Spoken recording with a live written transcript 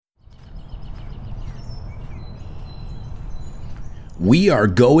We are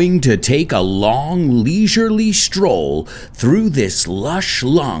going to take a long, leisurely stroll through this lush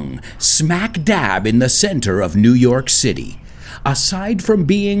lung, smack dab in the center of New York City. Aside from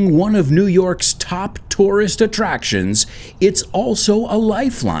being one of New York's top tourist attractions, it's also a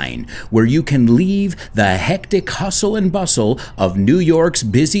lifeline where you can leave the hectic hustle and bustle of New York's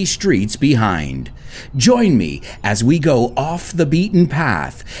busy streets behind. Join me as we go off the beaten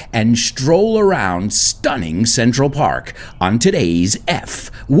path and stroll around stunning Central Park on today's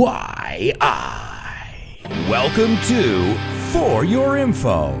FYI. Welcome to For Your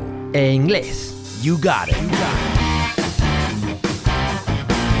Info. En inglés. You got it.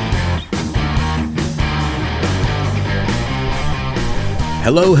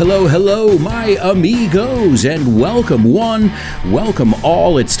 Hello, my amigos, and welcome one, welcome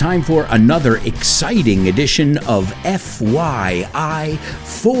all. It's time for another exciting edition of FYI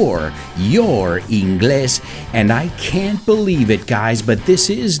for Your Inglés. And I can't believe it, guys, but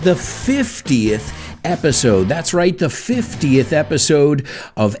this is the 50th episode. That's right, the 50th episode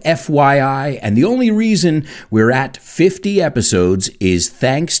of FYI. And the only reason we're at 50 episodes is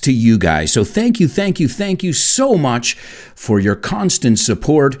thanks to you guys. So thank you so much for your constant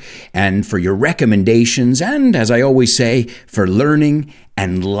support and for your recommendations. And as I always say, for learning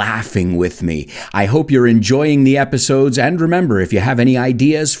and laughing with me. I hope you're enjoying the episodes, and remember, if you have any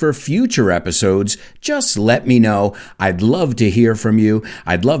ideas for future episodes, just let me know. I'd love to hear from you.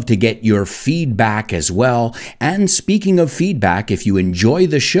 I'd love to get your feedback as well. And speaking of feedback, if you enjoy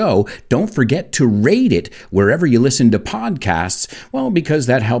the show, don't forget to rate it wherever you listen to podcasts, well, because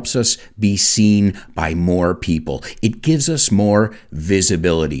that helps us be seen by more people. It gives us more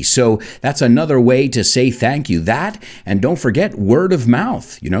visibility. So that's another way to say thank you. That, and don't forget word of mouth.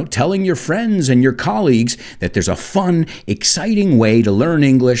 Telling your friends and your colleagues that there's a fun, exciting way to learn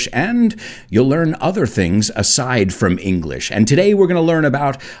English, and you'll learn other things aside from English. And today we're going to learn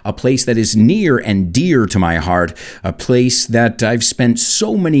about a place that is near and dear to my heart, a place that I've spent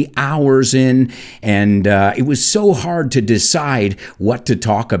so many hours in, and it was so hard to decide what to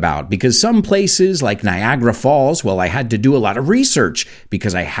talk about, because some places like Niagara Falls, well, I had to do a lot of research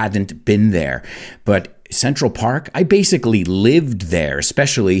because I hadn't been there. But Central Park, I basically lived there,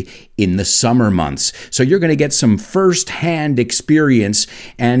 especially in the summer months. So you're going to get some first-hand experience.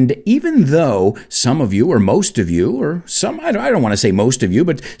 And even though some of you, or most of you, or some, I don't want to say most of you,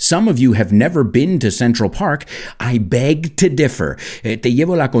 but some of you have never been to Central Park, I beg to differ. Te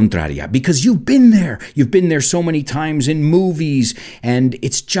llevo la contraria, because you've been there. You've been there so many times in movies, and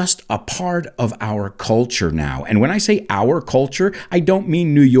it's just a part of our culture now. And when I say our culture, I don't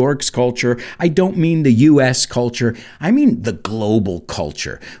mean New York's culture. I don't mean the U.S. culture. I mean the global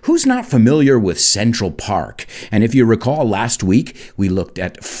culture. Who's not familiar with Central Park? And if you recall, last week we looked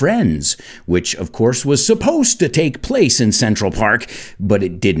at Friends, which of course was supposed to take place in Central Park, but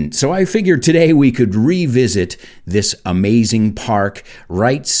it didn't. So I figured today we could revisit this amazing park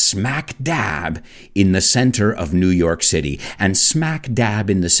right smack dab in the center of New York City. And smack dab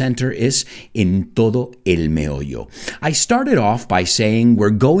in the center is en todo el meollo. I started off by saying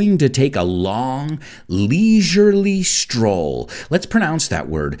we're going to take a long, leisurely stroll. Let's pronounce that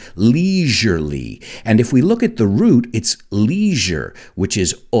word, leisurely. And if we look at the root, it's leisure, which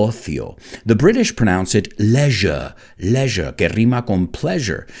is ocio. The British pronounce it leisure, que rima con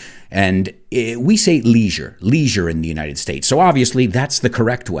pleasure. And we say leisure in the United States. So obviously that's the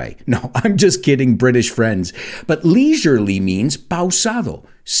correct way. No, I'm just kidding, British friends. But leisurely means pausado,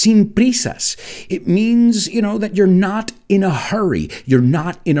 sin prisas. It means, that you're not in a hurry. You're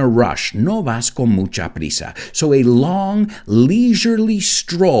not in a rush. No vas con mucha prisa. So a long, leisurely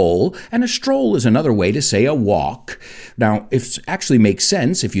stroll, and a stroll is another way to say a walk. Now, it actually makes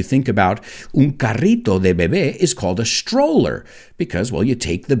sense if you think about un carrito de bebé is called a stroller because, well, you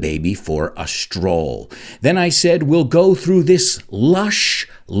take the baby for a stroll. Then I said we'll go through this lush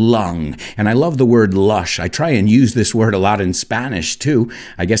lung. And I love the word lush. I try and use this word a lot in Spanish too.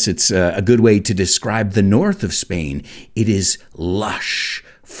 I guess it's a good way to describe the north of Spain. It is lush.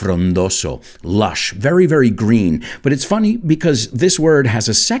 Frondoso, lush, very, very green. But it's funny because this word has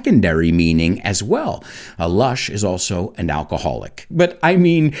a secondary meaning as well. A lush is also an alcoholic, but I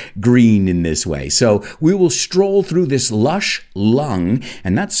mean green in this way. So we will stroll through this lush lung,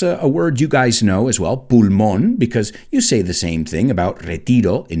 and that's a word you guys know as well, pulmón, because you say the same thing about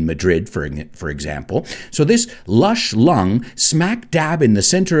Retiro in Madrid, for example. So this lush lung, smack dab in the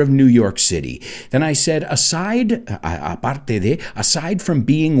center of New York City. Then I said, aside from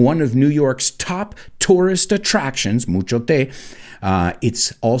being being one of New York's top tourist attractions, mucho té,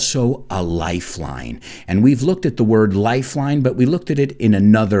 it's also a lifeline. And we've looked at the word lifeline, but we looked at it in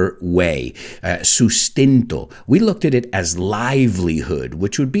another way. Sustento. We looked at it as livelihood,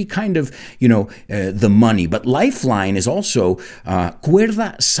 which would be kind of, the money. But lifeline is also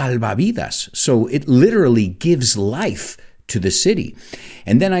cuerda salvavidas. So it literally gives life to the city.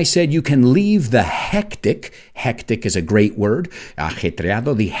 And then I said you can leave the hectic is a great word,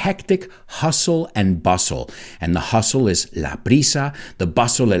 ajetreado, the hectic hustle and bustle. And the hustle is la prisa, the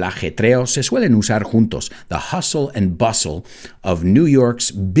bustle, el ajetreo, se suelen usar juntos. The hustle and bustle of New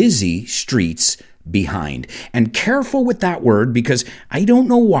York's busy streets behind. And careful with that word, because I don't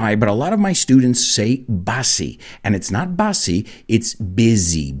know why, but a lot of my students say basi, and it's not basi, it's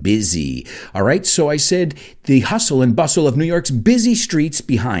busy. All right, so I said the hustle and bustle of New York's busy streets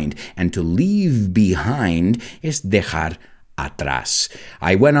behind, and to leave behind is dejar atrás.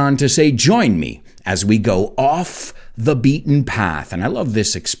 I went on to say, join me as we go off the beaten path. And I love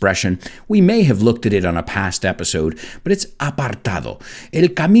this expression. We may have looked at it on a past episode, but it's apartado, el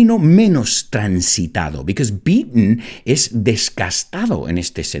camino menos transitado, because beaten es desgastado en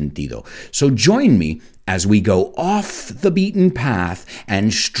este sentido. So join me as we go off the beaten path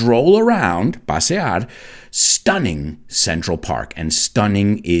and stroll around, pasear, stunning Central Park. And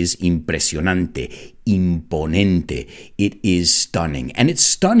stunning is impresionante, imponente. It is stunning. And it's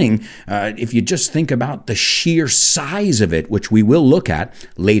stunning if you just think about the sheer size of it, which we will look at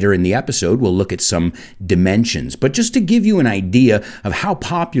later in the episode. We'll look at some dimensions. But just to give you an idea of how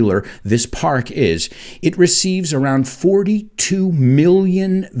popular this park is, it receives around 42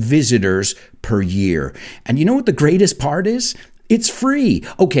 million visitors per year. And you know what the greatest part is? It's free.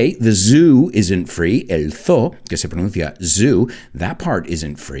 Okay, the zoo isn't free. El zoo, que se pronuncia zoo, that part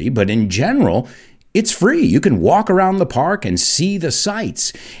isn't free. But in general, it's free. You can walk around the park and see the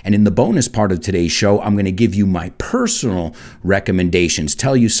sights. And in the bonus part of today's show, I'm going to give you my personal recommendations,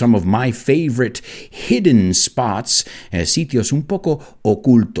 tell you some of my favorite hidden spots, sitios un poco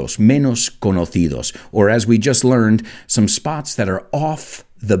ocultos, menos conocidos, or as we just learned, some spots that are off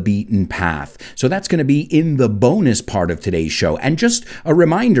the beaten path. So that's going to be in the bonus part of today's show. And just a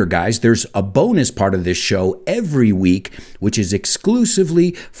reminder, guys, there's a bonus part of this show every week, which is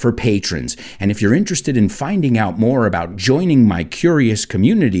exclusively for patrons. And if you're interested in finding out more about joining my curious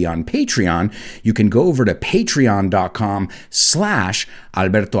community on Patreon, you can go over to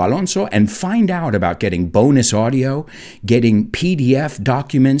patreon.com/Alberto Alonso and find out about getting bonus audio, getting PDF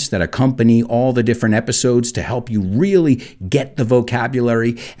documents that accompany all the different episodes to help you really get the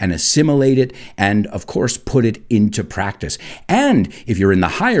vocabulary and assimilate it, and of course put it into practice. And if you're in the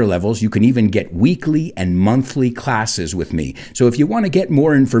higher levels, you can even get weekly and monthly classes with me. So if you want to get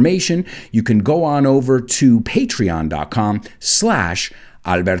more information, you can go on over to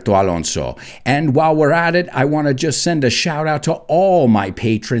patreon.com/Alberto Alonso. And while we're at it, I want to just send a shout out to all my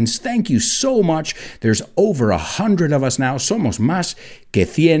patrons. Thank you so much. There's over 100 of us now. Somos más que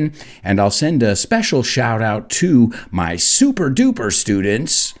 100. And I'll send a special shout out to my super duper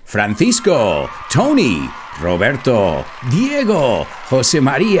students, Francisco, Tony, Roberto, Diego, Jose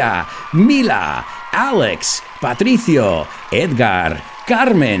Maria, Mila, Alex, Patricio, Edgar,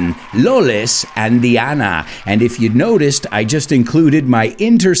 Carmen, Loles, and Diana. And if you noticed, I just included my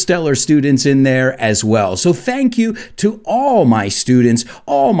interstellar students in there as well. So thank you to all my students,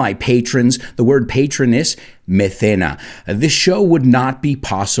 all my patrons. The word patron is mecena. This show would not be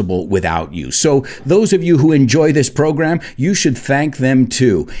possible without you. So those of you who enjoy this program, you should thank them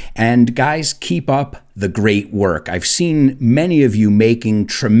too. And guys, keep up the great work. I've seen many of you making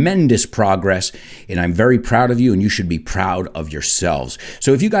tremendous progress, and I'm very proud of you, and you should be proud of yourselves.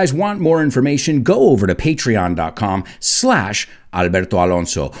 So if you guys want more information, go over to patreon.com/Alberto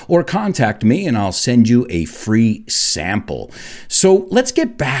Alonso, or contact me and I'll send you a free sample. So let's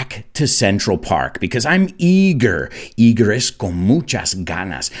get back to Central Park, because I'm eager es con muchas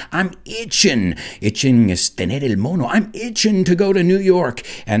ganas. I'm itching es tener el mono. I'm itching to go to New York,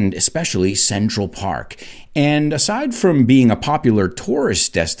 and especially Central Park. And aside from being a popular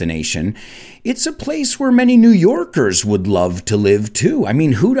tourist destination, it's a place where many New Yorkers would love to live too. I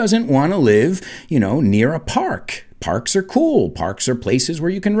mean, who doesn't want to live, near a park? Parks are cool. Parks are places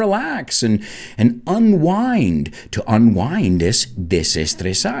where you can relax and unwind. To unwind is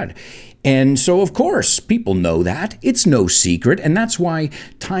desestresar. And so, of course, people know that. It's no secret, and that's why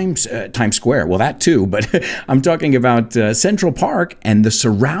Times Square, well, that too, but I'm talking about Central Park and the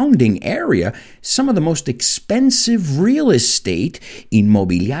surrounding area, some of the most expensive real estate,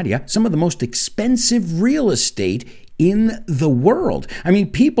 inmobiliaria, some of the most expensive real estate in the world. I mean,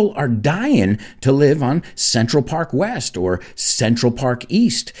 people are dying to live on Central Park West or Central Park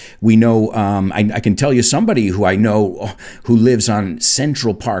East. We know, I can tell you somebody who I know who lives on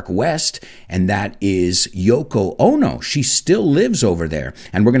Central Park West, and that is Yoko Ono. She still lives over there.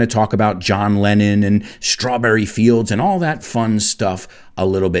 And we're going to talk about John Lennon and strawberry fields and all that fun stuff a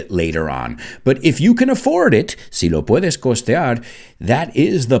little bit later on. But if you can afford it, si lo puedes costear, that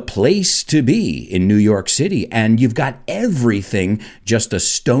is the place to be in New York City. And you've got everything just a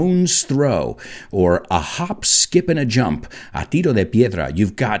stone's throw or a hop, skip, and a jump, a tiro de piedra.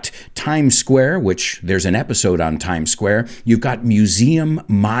 You've got Times Square, which there's an episode on Times Square. You've got Museum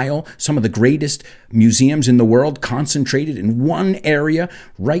Mile, some of the greatest museums in the world concentrated in one area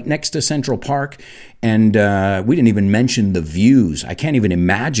right next to Central Park. And we didn't even mention the views. I can't even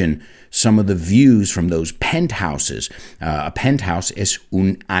imagine some of the views from those penthouses. A penthouse es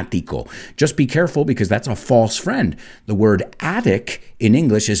un ático. Just be careful because that's a false friend. The word attic in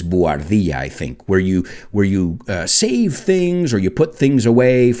English is buhardilla, I think, where you save things or you put things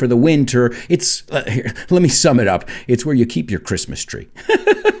away for the winter. It's let me sum it up. It's where you keep your Christmas tree.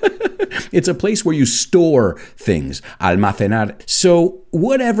 It's a place where you store things, almacenar. So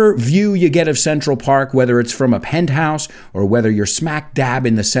whatever view you get of Central Park, whether it's from a penthouse or whether you're smack dab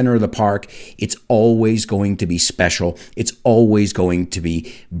in the center of the park, it's always going to be special. It's always going to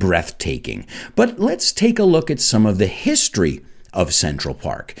be breathtaking. But let's take a look at some of the history of Central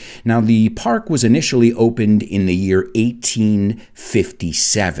Park. Now, the park was initially opened in the year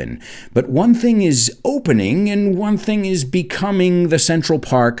 1857. But one thing is opening and one thing is becoming the Central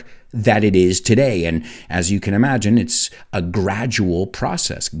Park that it is today. And as you can imagine, it's a gradual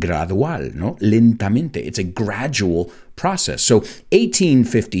process, gradual, no? Lentamente. It's a gradual process. So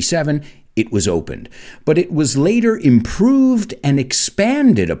 1857, it was opened. But it was later improved and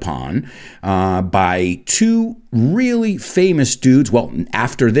expanded upon by two really famous dudes. Well,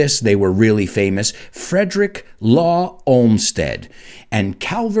 after this, they were really famous. Frederick Law Olmsted and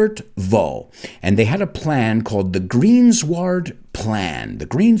Calvert Vaux. And they had a plan called the Greensward Plan. The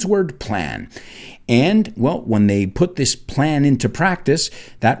Greensward Plan. And, well, when they put this plan into practice,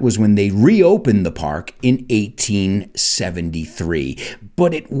 that was when they reopened the park in 1873.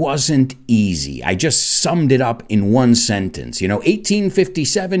 But it wasn't easy. I just summed it up in one sentence.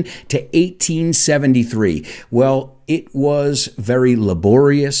 1857 to 1873. Well, it was very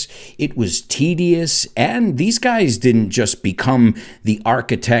laborious, it was tedious, and these guys didn't just become the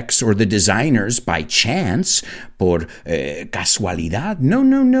architects or the designers by chance, por casualidad.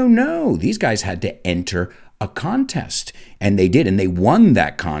 No. These guys had to enter a contest, and they did, and they won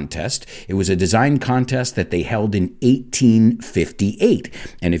that contest. It was a design contest that they held in 1858,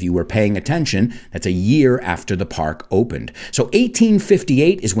 and if you were paying attention, that's a year after the park opened. So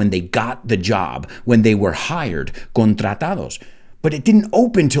 1858 is when they got the job, when they were hired, contratados. But it didn't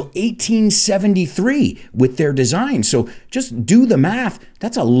open till 1873 with their design. So just do the math.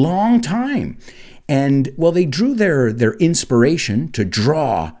 That's a long time. And, well, they drew their inspiration, to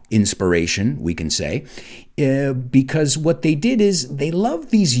draw inspiration, we can say, because what they did is they love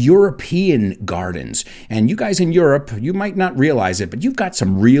these European gardens. And you guys in Europe, you might not realize it, but you've got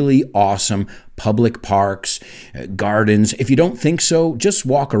some really awesome public parks, gardens. If you don't think so, just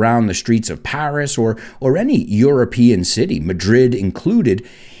walk around the streets of Paris or any European city, Madrid included.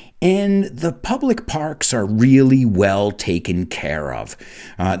 And the public parks are really well taken care of.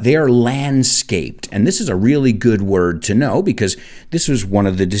 They are landscaped. And this is a really good word to know because this is one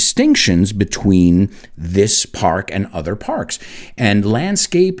of the distinctions between this park and other parks. And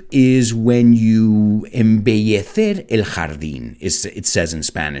landscape is when you embellecer el jardín, it says in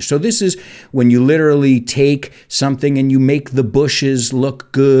Spanish. So this is when you literally take something and you make the bushes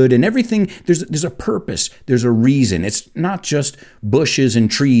look good and everything. There's a purpose. There's a reason. It's not just bushes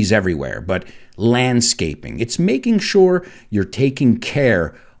and trees everywhere, but landscaping. It's making sure you're taking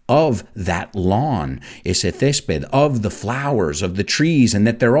care of that lawn, ese césped, of the flowers, of the trees, and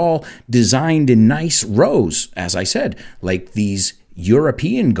that they're all designed in nice rows, as I said, like these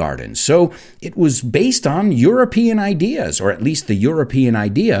European gardens. So it was based on European ideas, or at least the European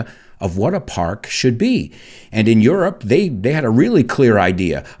idea of what a park should be. And in Europe, they had a really clear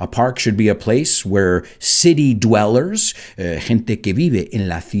idea. A park should be a place where city dwellers, gente que vive en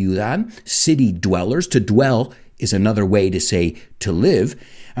la ciudad, city dwellers, to dwell is another way to say to live,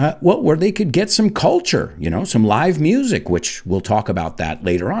 where they could get some culture, some live music, which we'll talk about that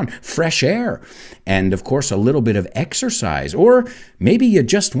later on, fresh air, and of course a little bit of exercise, or maybe you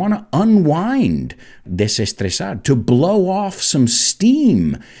just want to unwind, desestresar, to blow off some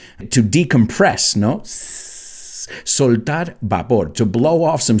steam, to decompress, no? soltar vapor, to blow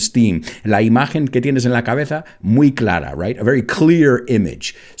off some steam. La imagen que tienes en la cabeza, muy clara, right? A very clear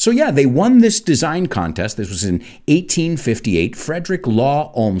image. So yeah, they won this design contest. This was in 1858, Frederick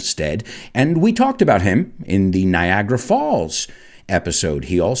Law Olmsted, and we talked about him in the Niagara Falls episode.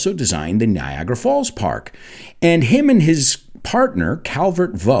 He also designed the Niagara Falls Park. And him and his partner,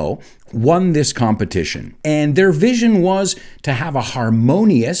 Calvert Vaux, won this competition. And their vision was to have a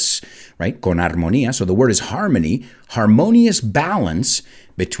harmonious, right, con armonía, so the word is harmony, harmonious balance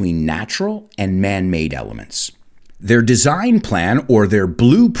between natural and man-made elements. Their design plan or their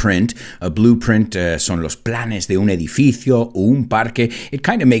blueprint, a blueprint son los planes de un edificio o un parque. It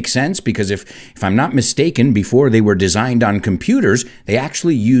kind of makes sense because if I'm not mistaken, before they were designed on computers, they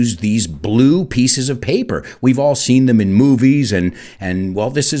actually used these blue pieces of paper. We've all seen them in movies and well,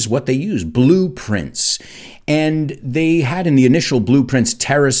 this is what they use, blueprints. And they had in the initial blueprints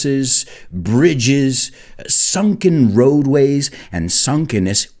terraces, bridges, sunken roadways, and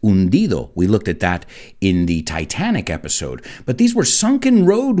sunkenes hundido. We looked at that in the Titanic episode. But these were sunken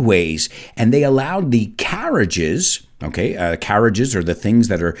roadways, and they allowed the carriages, carriages are the things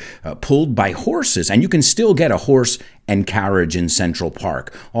that are pulled by horses. And you can still get a horse and carriage in Central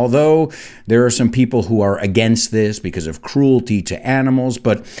Park. Although there are some people who are against this because of cruelty to animals,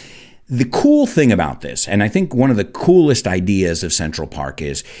 but the cool thing about this, and I think one of the coolest ideas of Central Park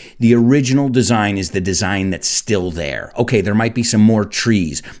is the original design is the design that's still there. Okay, there might be some more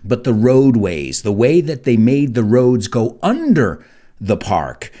trees, but the roadways, the way that they made the roads go under the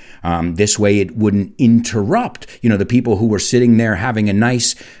park. This way it wouldn't interrupt, the people who were sitting there having a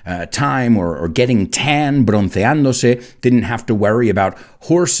nice time or getting tan, bronceándose, didn't have to worry about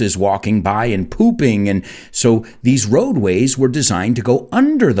horses walking by and pooping. And so these roadways were designed to go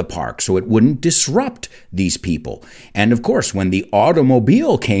under the park so it wouldn't disrupt these people. And of course, when the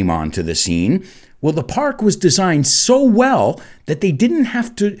automobile came onto the scene, well, the park was designed so well that they didn't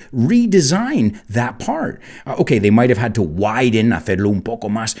have to redesign that part. Okay, they might have had to widen, hacerlo un poco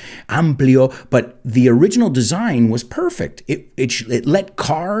más amplio, but the original design was perfect. It let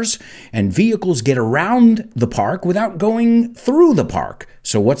cars and vehicles get around the park without going through the park.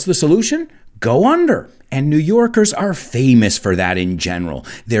 So what's the solution? Go under. And New Yorkers are famous for that in general,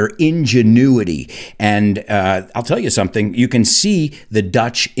 their ingenuity. And I'll tell you something, you can see the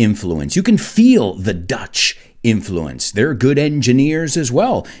Dutch influence. You can feel the Dutch influence. They're good engineers as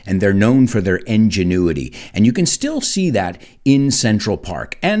well, and they're known for their ingenuity. And you can still see that in Central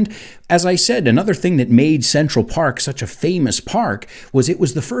Park. And as I said, another thing that made Central Park such a famous park was it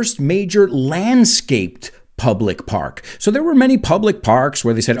was the first major landscaped public park. So there were many public parks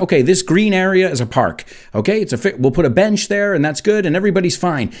where they said, okay, this green area is a park. Okay, we'll put a bench there and that's good and everybody's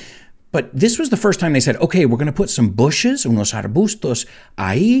fine. But this was the first time they said, okay, we're going to put some bushes, unos arbustos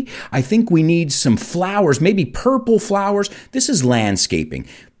ahí. I think we need some flowers, maybe purple flowers. This is landscaping.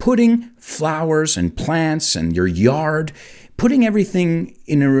 Putting flowers and plants and your yard, putting everything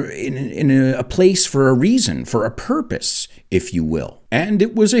in a place for a reason, for a purpose, if you will. And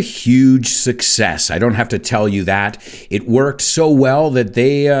it was a huge success. I don't have to tell you that. It worked so well that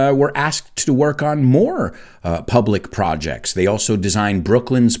they were asked to work on more public projects. They also designed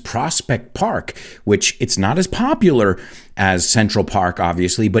Brooklyn's Prospect Park, which it's not as popular as Central Park,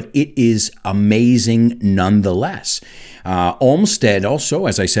 obviously, but it is amazing nonetheless. Olmsted also,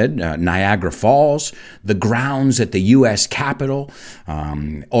 as I said, Niagara Falls, the grounds at the U.S. Capitol,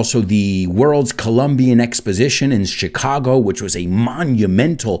 also the World's Columbian Exposition in Chicago, which was a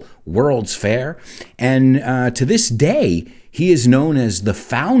monumental World's Fair. And to this day, he is known as the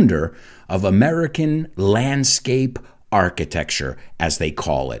founder of American landscape architecture, as they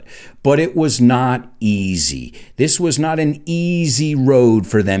call it. But it was not easy. This was not an easy road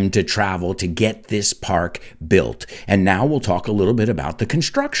for them to travel to get this park built. And now we'll talk a little bit about the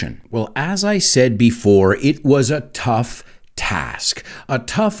construction. Well, as I said before, it was a tough task, a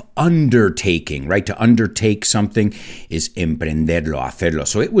tough undertaking, right? To undertake something is emprenderlo, hacerlo.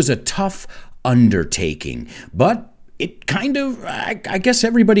 So it was a tough undertaking, but it kind of, I guess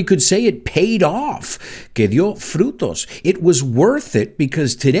everybody could say it paid off, que dio frutos. It was worth it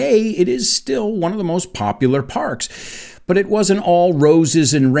because today it is still one of the most popular parks. But it wasn't all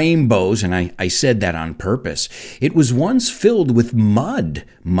roses and rainbows, and I said that on purpose. It was once filled with mud.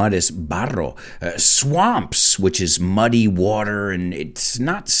 Mud is barro. Swamps, which is muddy water, and it's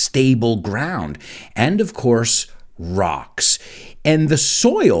not stable ground. And, of course, rocks. And the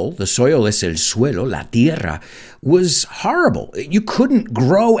soil es el suelo, la tierra, was horrible. You couldn't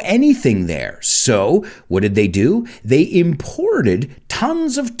grow anything there. So what did they do? They imported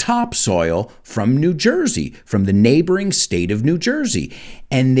tons of topsoil from New Jersey, from the neighboring state of New Jersey,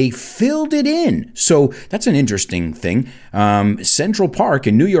 and they filled it in. So that's an interesting thing. Central Park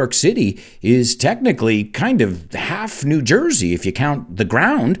in New York City is technically kind of half New Jersey if you count the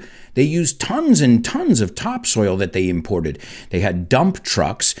ground. They used tons and tons of topsoil that they imported. They had dump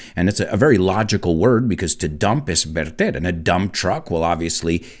trucks, and it's a very logical word because to dump is verter, and a dump truck, well,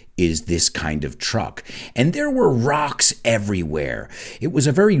 obviously, is this kind of truck. And there were rocks everywhere. It was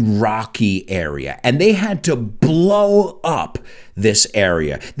a very rocky area, and they had to blow up this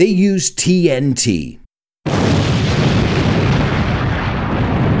area. They used TNT.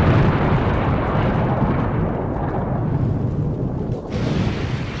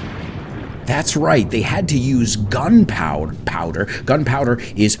 That's right, they had to use gunpowder. Gunpowder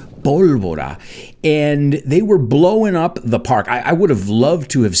is pólvora, and they were blowing up the park. I would have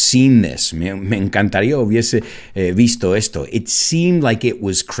loved to have seen this. Me encantaría hubiese visto esto. It seemed like it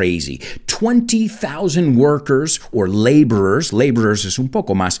was crazy. 20,000 workers or laborers es un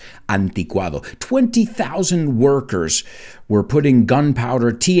poco más anticuado. 20,000 workers were putting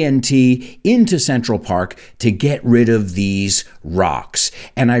gunpowder, TNT, into Central Park to get rid of these rocks.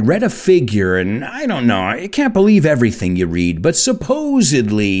 And I read a figure, and I don't know, I can't believe everything you read, but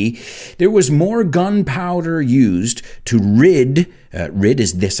supposedly there was more gunpowder used to rid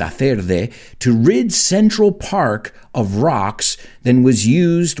is deshacer de, to rid Central Park of rocks than was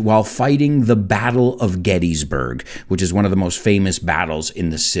used while fighting the Battle of Gettysburg, which is one of the most famous battles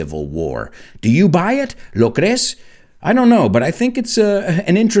in the Civil War. Do you buy it? ¿Lo crees? I don't know, but I think it's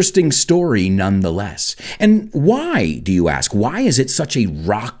an interesting story nonetheless. And why, do you ask? Why is it such a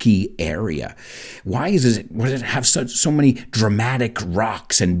rocky area? Why does it have so many dramatic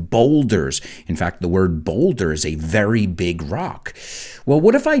rocks and boulders? In fact, the word boulder is a very big rock. Well,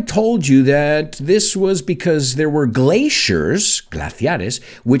 what if I told you that this was because there were glaciers, glaciares,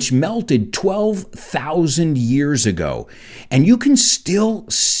 which melted 12,000 years ago? And you can still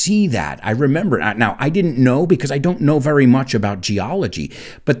see that. I remember. Now, I didn't know because I don't know very much about geology,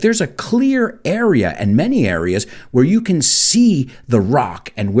 but there's a clear area and many areas where you can see the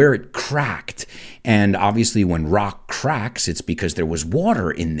rock and where it cracked. And obviously when rock cracks, it's because there was water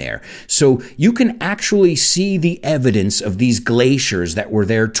in there. So you can actually see the evidence of these glaciers that were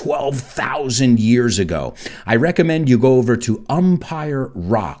there 12,000 years ago. I recommend you go over to Umpire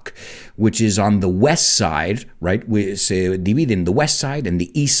Rock, which is on the west side, right? Se divide in the west side and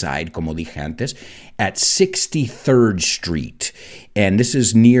the east side, como dije antes, at 63rd Street. And this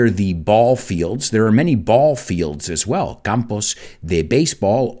is near the ball fields. There are many ball fields as well, campos de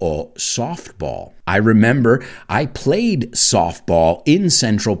béisbol or softball. I remember I played softball in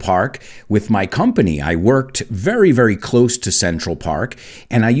Central Park with my company. I worked very, very close to Central Park,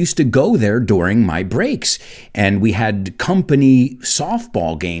 and I used to go there during my breaks. And we had company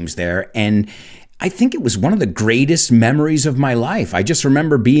softball games there, and I think it was one of the greatest memories of my life. I just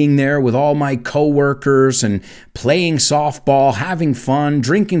remember being there with all my coworkers and playing softball, having fun,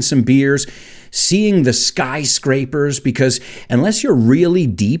 drinking some beers, seeing the skyscrapers, because unless you're really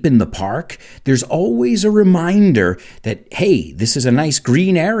deep in the park, there's always a reminder that, hey, this is a nice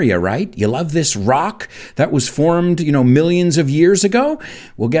green area, right? You love this rock that was formed, millions of years ago?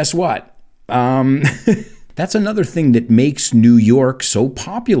 Well, guess what? That's another thing that makes New York so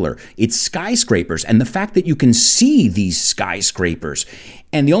popular. It's skyscrapers and the fact that you can see these skyscrapers.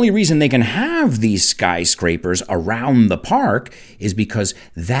 And the only reason they can have these skyscrapers around the park is because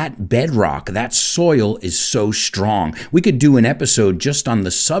that bedrock, that soil is so strong. We could do an episode just on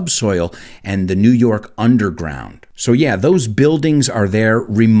the subsoil and the New York underground. So yeah, those buildings are there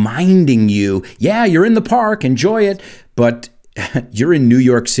reminding you, yeah, you're in the park, enjoy it, but you're in New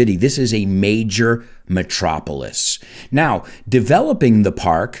York City. This is a major metropolis. Now, developing the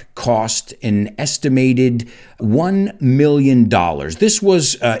park cost an estimated $1 million. This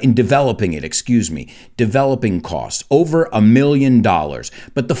was in developing it, developing costs, over $1 million.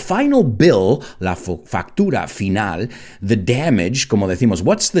 But the final bill, la factura final, the damage, como decimos,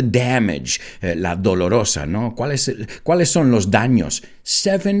 what's the damage? La dolorosa, ¿no? ¿Cuáles son los daños?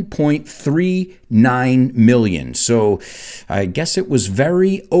 $7.39 million. So I guess it was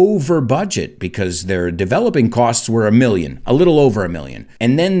very over budget because their developing costs were $1 million, a little over $1 million.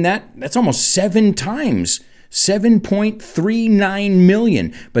 And then that's almost 7 times, $7.39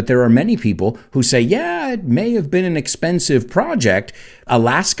 million. But there are many people who say, yeah, it may have been an expensive project.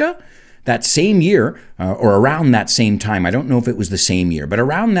 Alaska? that same year, or around that same time, I don't know if it was the same year, but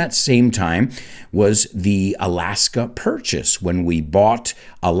around that same time was the Alaska Purchase, when we bought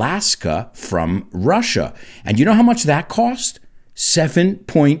Alaska from Russia. And you know how much that cost?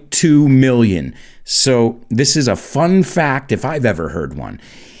 $7.2 million. So this is a fun fact if I've ever heard one.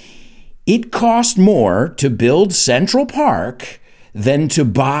 It cost more to build Central Park than to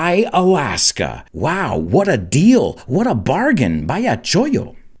buy Alaska. Wow, what a deal. What a bargain. Vaya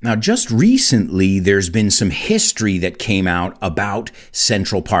chollo. Now, just recently, there's been some history that came out about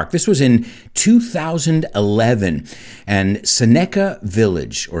Central Park. This was in 2011, and Seneca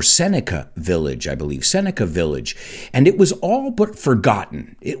Village, I believe, Seneca Village, and it was all but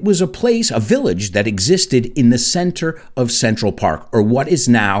forgotten. It was a village that existed in the center of Central Park, or what is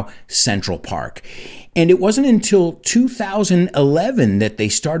now Central Park. And it wasn't until 2011 that they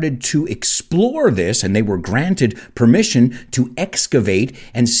started to explore this, and they were granted permission to excavate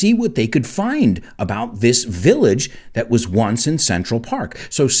and see what they could find about this village that was once in Central Park.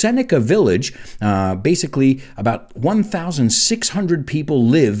 So Seneca Village, basically about 1,600 people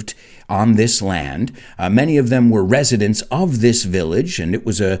lived on this land. Many of them were residents of this village, and it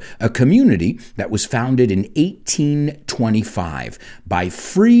was a community that was founded in 1825 by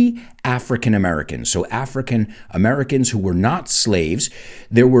free African Americans. So African Americans who were not slaves.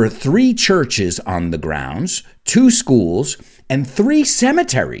 There were 3 churches on the grounds, 2 schools, and 3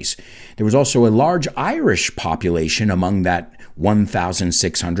 cemeteries. There was also a large Irish population among that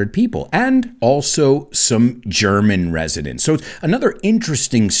 1,600 people, and also some German residents. So it's another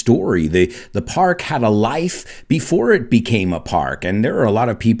interesting story. The park had a life before it became a park, and there are a lot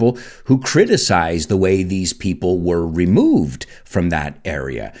of people who criticize the way these people were removed from that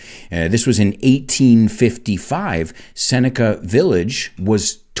area. This was in 1855. Seneca Village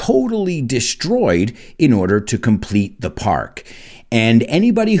was totally destroyed in order to complete the park. And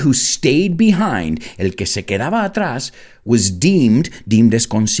anybody who stayed behind, el que se quedaba atrás, was deemed es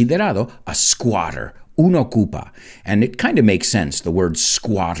considerado a squatter, un ocupa. And it kind of makes sense, the word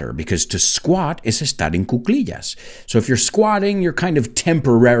squatter, because to squat is estar en cuclillas. So if you're squatting, you're kind of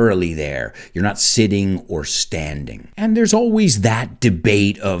temporarily there. You're not sitting or standing. And there's always that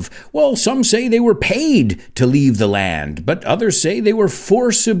debate of, well, some say they were paid to leave the land, but others say they were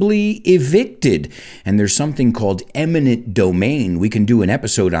forcibly evicted. And there's something called eminent domain. We can do an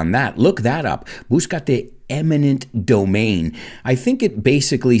episode on that. Look that up. Búscate eminent domain. I think it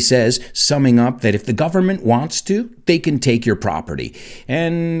basically says, summing up, that if the government wants to, they can take your property.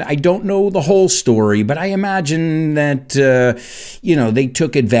 And I don't know the whole story, but I imagine that, they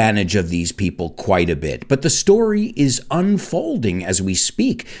took advantage of these people quite a bit. But the story is unfolding as we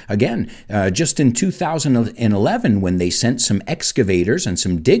speak. Again, just in 2011, when they sent some excavators and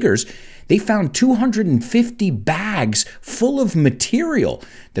some diggers, they found 250 bags full of material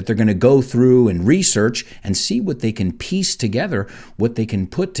that they're going to go through and research and see what they can piece together, what they can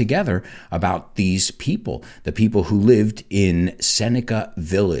put together about these people, the people who lived in Seneca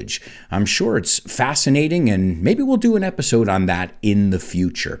Village. I'm sure it's fascinating, and maybe we'll do an episode on that in the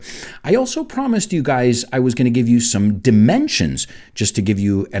future. I also promised you guys I was going to give you some dimensions, just to give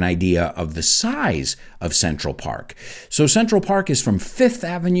you an idea of the size of Central Park. So Central Park is from 5th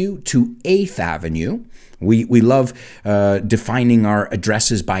Avenue to 8th Avenue. We love defining our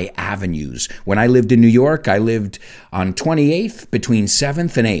addresses by avenues. When I lived in New York, I lived on 28th between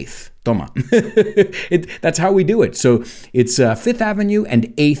 7th and 8th. Toma. That's how we do it. So it's 5th Avenue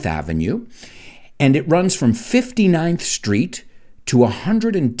and 8th Avenue, and it runs from 59th Street to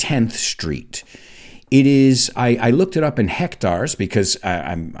 110th Street. It is, I looked it up in hectares because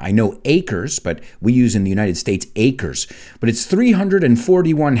I know acres, but we use in the United States acres. But it's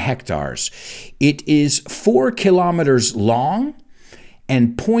 341 hectares. It is 4 kilometers long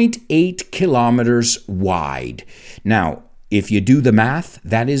and 0.8 kilometers wide. Now, if you do the math,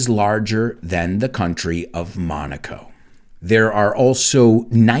 that is larger than the country of Monaco. There are also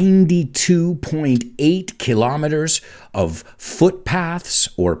 92.8 kilometers of footpaths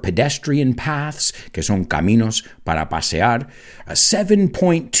or pedestrian paths, que son caminos para pasear,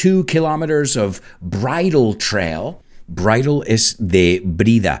 7.2 kilometers of bridle trail. Bridle es de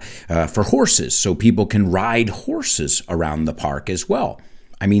brida, for horses, so people can ride horses around the park as well.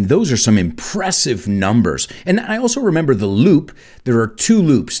 I mean, those are some impressive numbers. And I also remember the loop. There are 2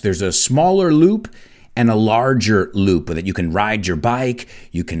 loops. There's a smaller loop and a larger loop that you can ride your bike,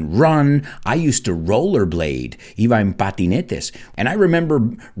 you can run. I used to rollerblade, iba en patinetes, and I remember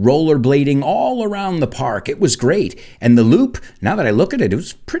rollerblading all around the park. It was great. And the loop, now that I look at it, it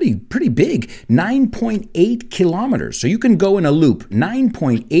was pretty big, 9.8 kilometers. So you can go in a loop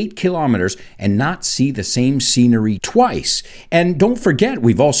 9.8 kilometers and not see the same scenery twice. And don't forget,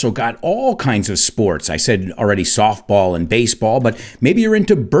 we've also got all kinds of sports. I said already softball and baseball, but maybe you're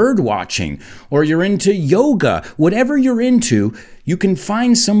into bird watching or you're into yoga. Whatever you're into, you can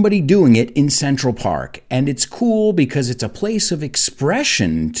find somebody doing it in Central Park. And it's cool because it's a place of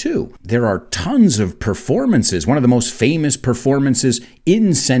expression, too. There are tons of performances. One of the most famous performances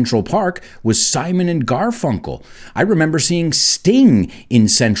in Central Park was Simon and Garfunkel. I remember seeing Sting in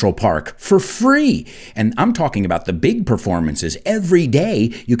Central Park for free. And I'm talking about the big performances. Every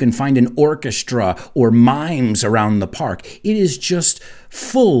day you can find an orchestra or mimes around the park. It is just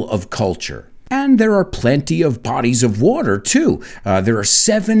full of culture. And there are plenty of bodies of water, too. There are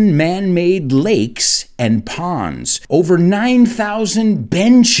 7 man-made lakes and ponds, over 9,000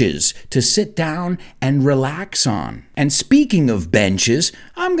 benches to sit down and relax on. And speaking of benches,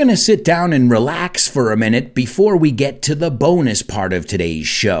 I'm going to sit down and relax for a minute before we get to the bonus part of today's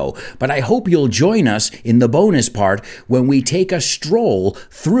show. But I hope you'll join us in the bonus part when we take a stroll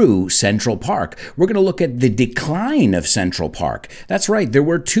through Central Park. We're going to look at the decline of Central Park. That's right, there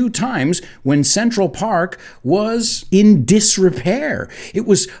were 2 times when Central Park was in disrepair. It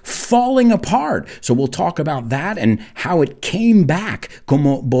was falling apart. So we'll talk about that and how it came back,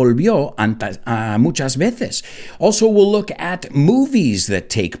 como volvió muchas veces. Also, we'll look at movies that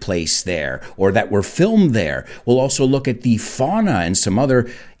take place there or that were filmed there. We'll also look at the fauna and some other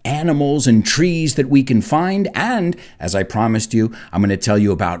animals and trees that we can find. And as I promised you, I'm going to tell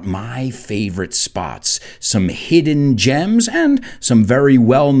you about my favorite spots, some hidden gems and some very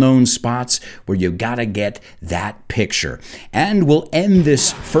well-known spots where you gotta get that picture. And we'll end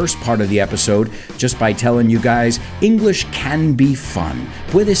this first part of the episode just by telling you guys, English can be fun.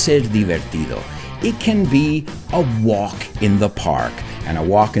 Puede ser divertido. It can be a walk in the park. And a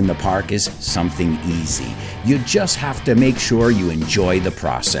walk in the park is something easy. You just have to make sure you enjoy the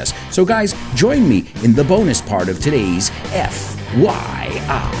process. So guys, join me in the bonus part of today's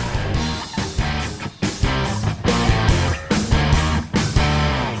FYI.